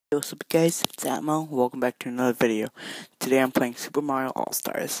What's up guys, it's Atmo. Welcome back to another video. Today I'm playing Super Mario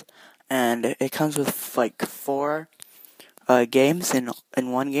All-Stars. And it comes with like four games in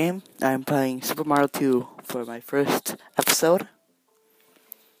one game. I'm playing Super Mario 2 for my first episode.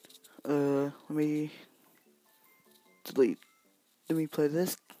 Let me delete. Let me play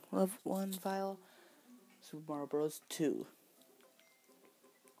this one file. Super Mario Bros. 2.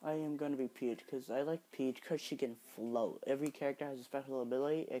 I am gonna be Peach because I like Peach because she can float. Every character has a special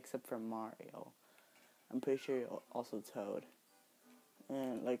ability except for Mario. I'm pretty sure also Toad.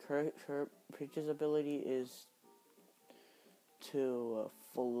 And like her Peach's ability is to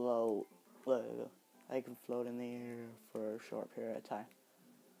float. I can float in the air for a short period of time.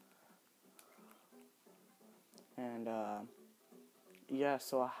 And yeah.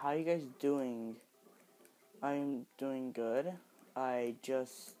 So how you guys doing? I'm doing good. I'm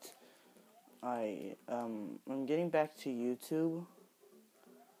getting back to YouTube.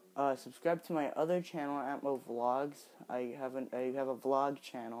 Subscribe to my other channel, Atmo Vlogs. I have a vlog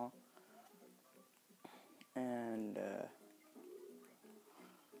channel, and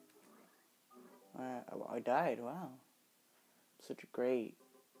I died. Wow, such a great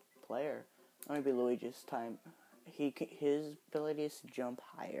player. Maybe Luigi's time. His ability is to jump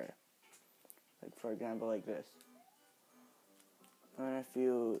higher. Like for example, like this. And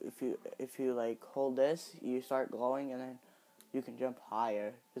if you like hold this, you start glowing, and then you can jump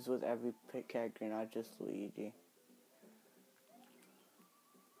higher. This with every character, not just Luigi.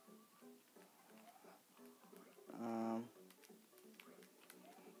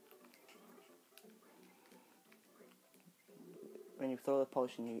 When you throw the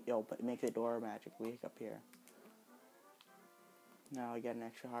potion, you'll make the door magically appear. Now I get an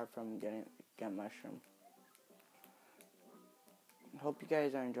extra heart from getting mushroom. I hope you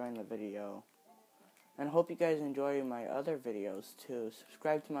guys are enjoying the video. And I hope you guys enjoy my other videos too.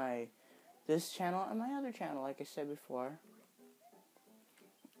 Subscribe to this channel and my other channel, like I said before.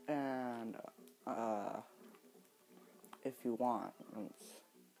 And if you want.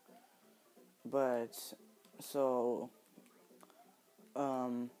 But so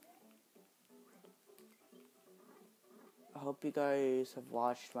I hope you guys have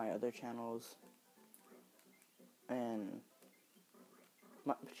watched my other channels and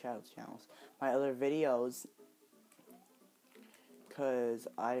my other videos, because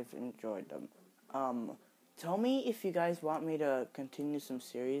I've enjoyed them. Tell me if you guys want me to continue some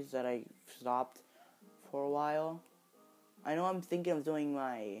series that I stopped for a while. I know I'm thinking of doing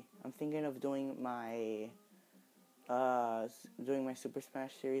my Super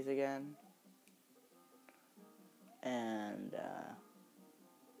Smash series again. And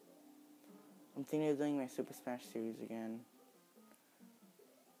I'm thinking of doing my Super Smash series again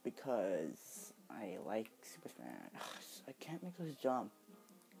because I like Super Smash. I can't make this jump.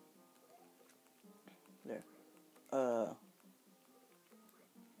 There. I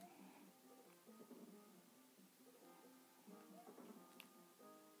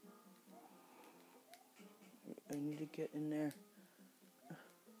need to get in there.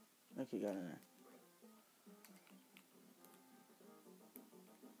 Okay, got in there.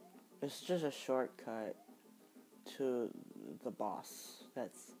 It's just a shortcut to the boss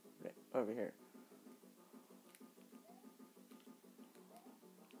that's right over here.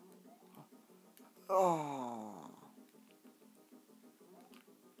 Oh.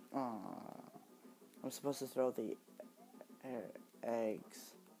 I'm supposed to throw the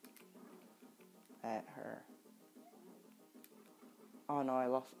eggs at her. Oh no, I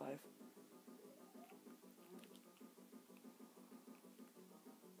lost life.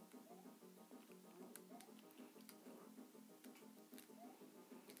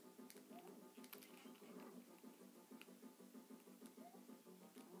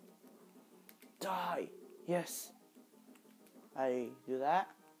 Die! Yes! I do that,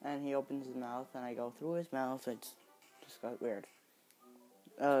 and he opens his mouth, and I go through his mouth. It's just got weird.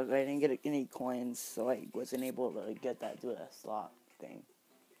 I didn't get any coins, so I wasn't able to get that through the slot thing.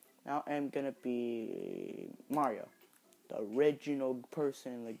 Now I'm gonna be Mario, the original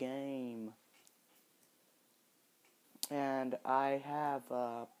person in the game. And I have,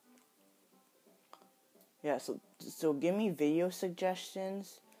 yeah, so give me video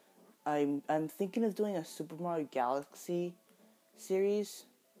suggestions. I'm thinking of doing a Super Mario Galaxy series.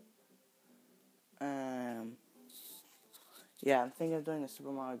 Yeah, I'm thinking of doing a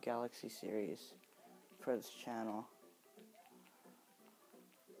Super Mario Galaxy series for this channel.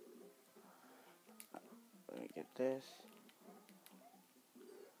 Let me get this.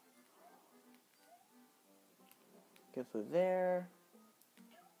 Go through there.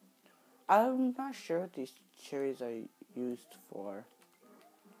 I'm not sure what these cherries are used for.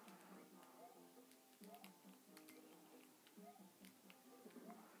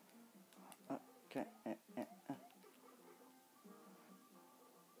 Okay.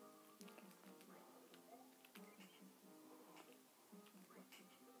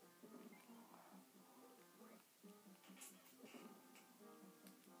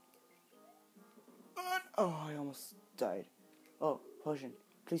 Oh, I almost died. Oh, potion.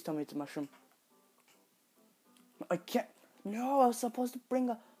 Please tell me it's a mushroom. I can't. No, I was supposed to bring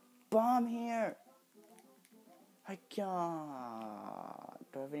a bomb here. I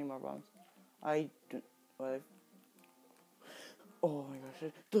can't. Do I have any more bombs? I do. What? Oh my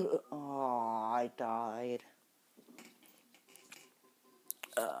gosh. Oh, I died.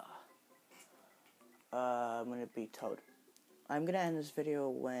 I'm gonna be Toad. I'm gonna end this video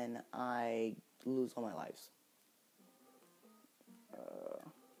when I lose all my lives.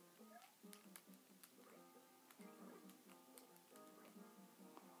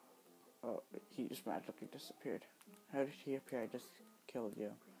 Oh, he just magically disappeared. How did he appear? I just killed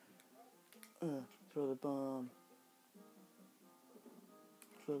you. Throw the bomb.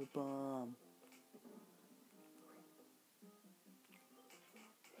 Throw the bomb.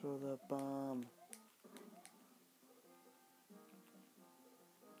 Throw the bomb.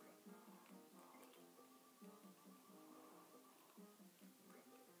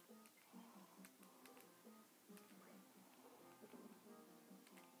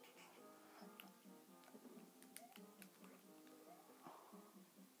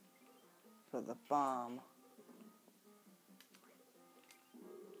 Throw the bomb.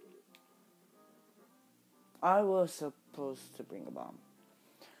 I was supposed to bring a bomb.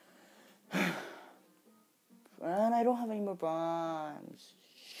 And I don't have any more bombs.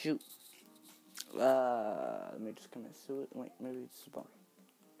 Shoot. Let me just commit suicide. Wait, maybe it's a bomb.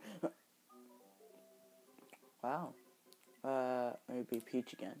 Wow. Maybe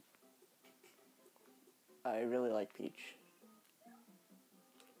Peach again. I really like Peach.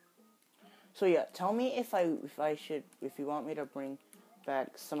 So yeah, tell me if you want me to bring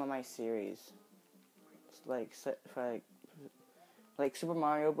back some of my series, like Super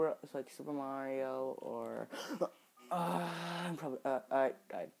Mario Bros, like Super Mario, or I'm probably I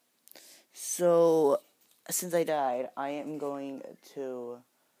died. So since I died, I am going to.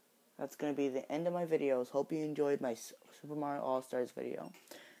 That's gonna be the end of my videos. Hope you enjoyed my Super Mario All Stars video,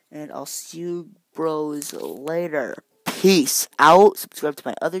 and I'll see you bros later. Peace out. Subscribe to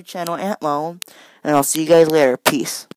my other channel, Ant Loam, and I'll see you guys later. Peace.